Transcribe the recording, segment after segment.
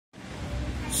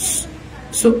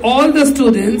So all the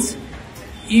students,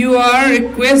 you are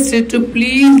requested to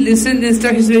please listen the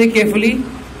instructions very carefully,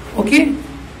 okay,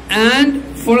 and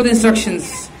follow the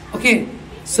instructions, okay.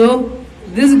 So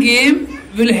this game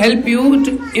will help you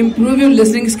to improve your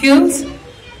listening skills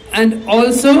and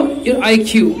also your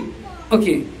IQ,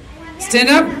 okay. Stand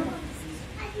up,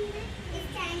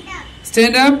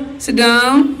 stand up, sit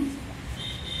down,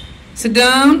 sit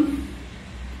down.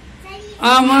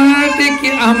 Amar, take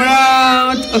care. Amar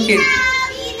out. Okay.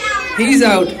 He's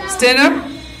out. Stand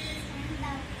up.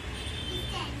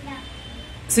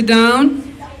 Sit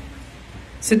down.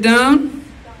 Sit down.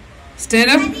 Stand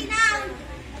up.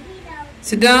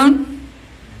 Sit down.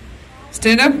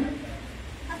 Stand up.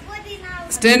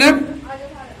 Stand up.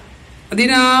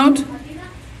 Adina out.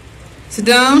 Sit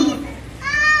down.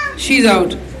 She's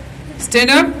out.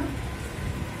 Stand up.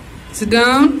 Sit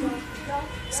down.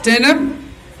 Stand up.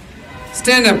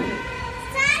 Stand up.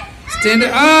 Stand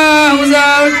up. Ah, who's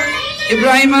out?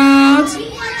 Ibrahim out.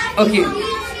 Okay.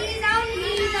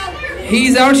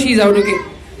 He's out, she's out. Okay.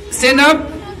 Stand up.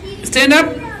 Stand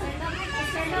up.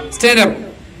 Stand up.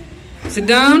 Sit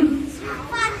down.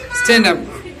 Stand up.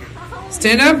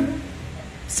 Stand up.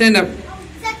 Stand up.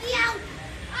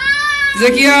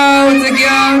 Zaki out. Zaki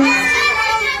out.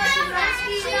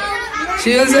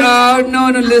 She's out.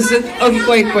 No, listen.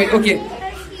 Okay, quiet. Okay.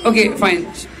 Okay, fine.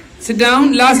 Sit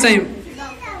down. Last time.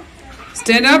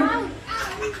 Stand up.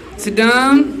 Sit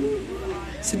down.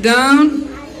 Sit down.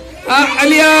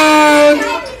 Ali out.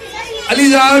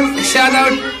 Ali's out. Shad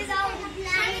out.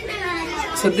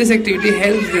 So this activity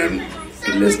helps them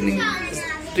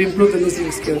to improve the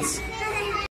listening skills.